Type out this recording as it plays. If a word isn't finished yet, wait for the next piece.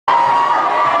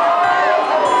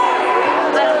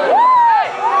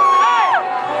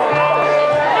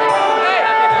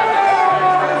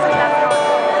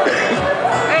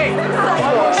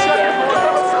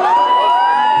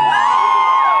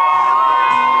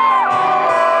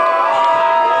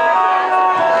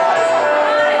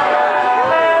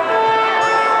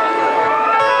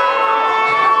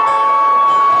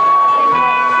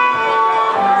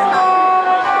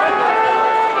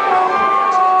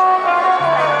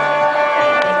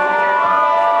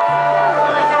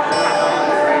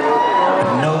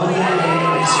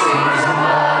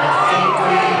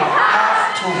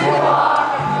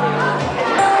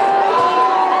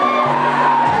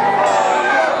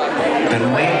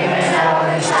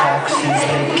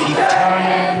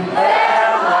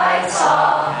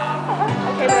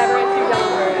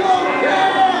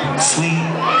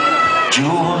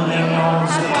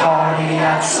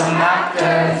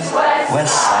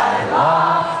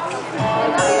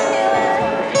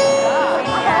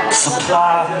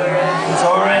Supplies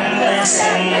are endless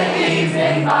in the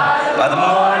evening. By the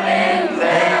morning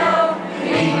they'll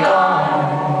be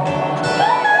gone.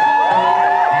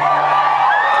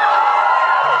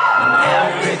 When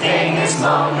everything is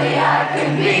lonely, I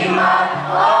can be my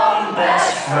own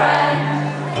best friend.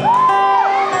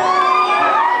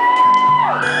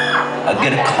 I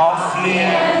get a coffee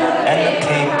and a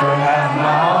paper, have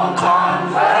my own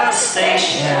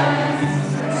conversation.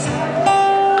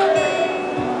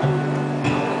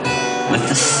 With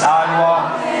the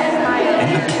sidewalk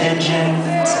and the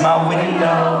pigeons, my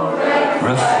window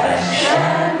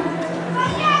reflection.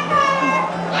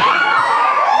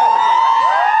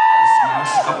 This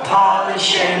must be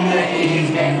polish in the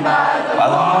evening, by the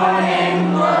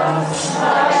morning was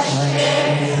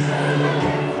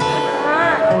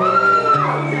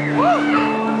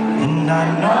and I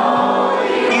know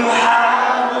you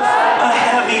have a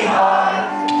heavy heart.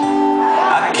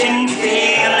 I can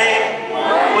feel it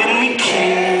when we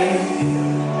kiss.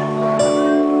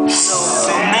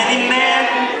 So many men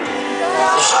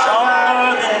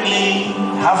stronger than me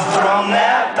have thrown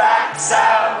their backs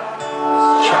out,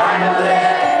 trying to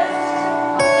let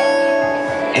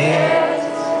it.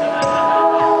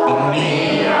 But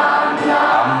me, I'm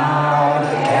not a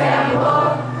gambler.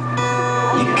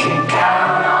 You can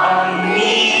count on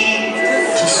me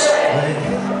to split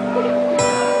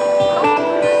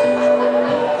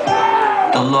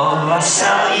the love I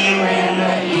sell you in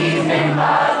the evening.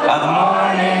 By the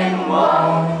morning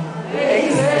won't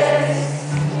exist.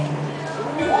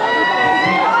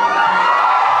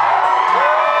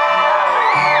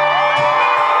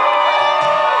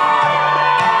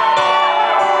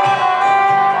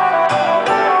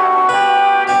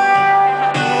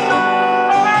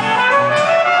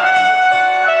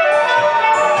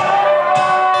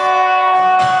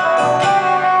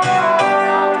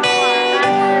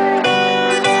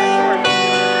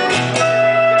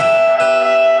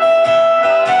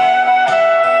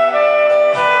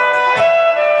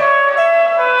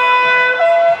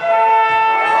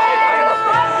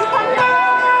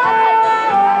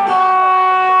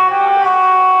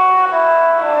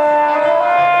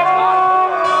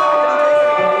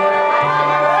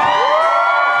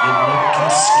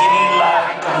 Skinny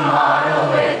like a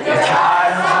model with your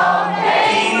eyes all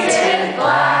painted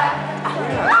black.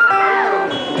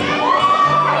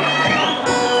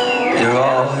 You're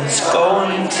always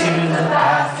going to the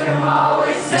bathroom,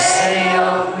 always to say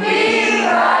you'll be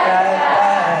right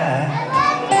back.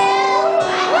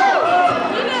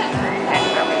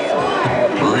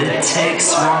 Well, it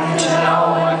takes one to know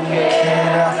one,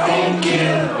 kid. I think you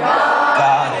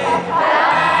got it.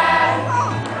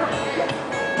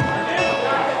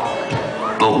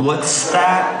 But what's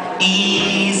that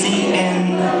easy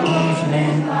in the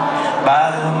evening? By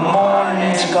the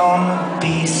morning it's gonna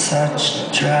be such a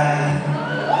drag,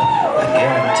 I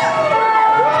guarantee.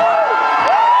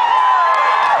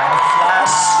 Got a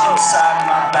flask inside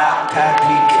my backpack,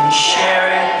 we can share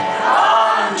it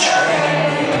on the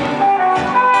train.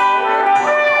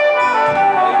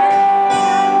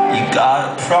 You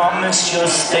gotta promise you'll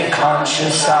stay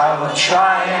conscious, I will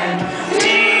try and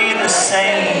do the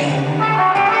same.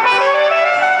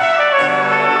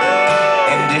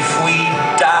 If we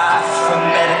die from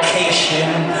medication,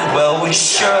 well, we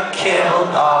sure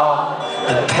killed all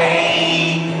the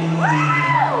pain.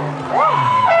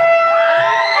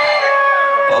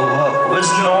 But what was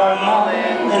normal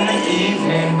in the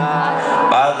evening,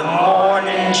 by the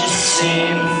morning just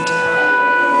seemed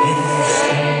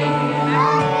insane.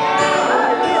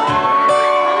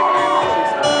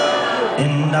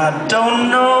 And I don't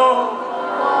know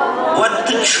what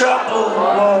the trouble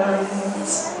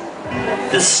was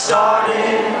that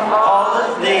started all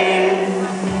of this.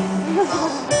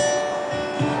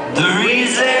 The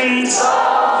reasons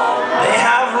they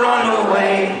have run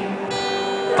away,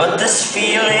 but this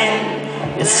feeling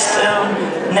is still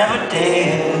never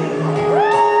dead.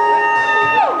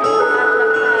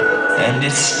 And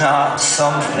it's not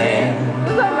something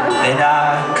that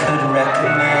I could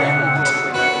recommend,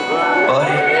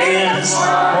 but it is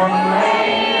one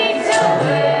way to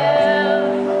live.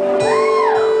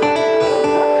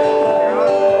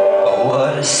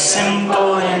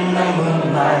 Simple in the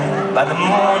moonlight, by the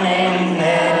morning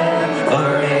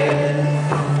never is.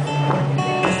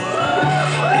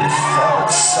 It felt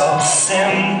so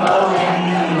simple in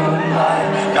the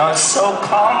moonlight, now it's so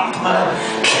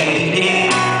complicated.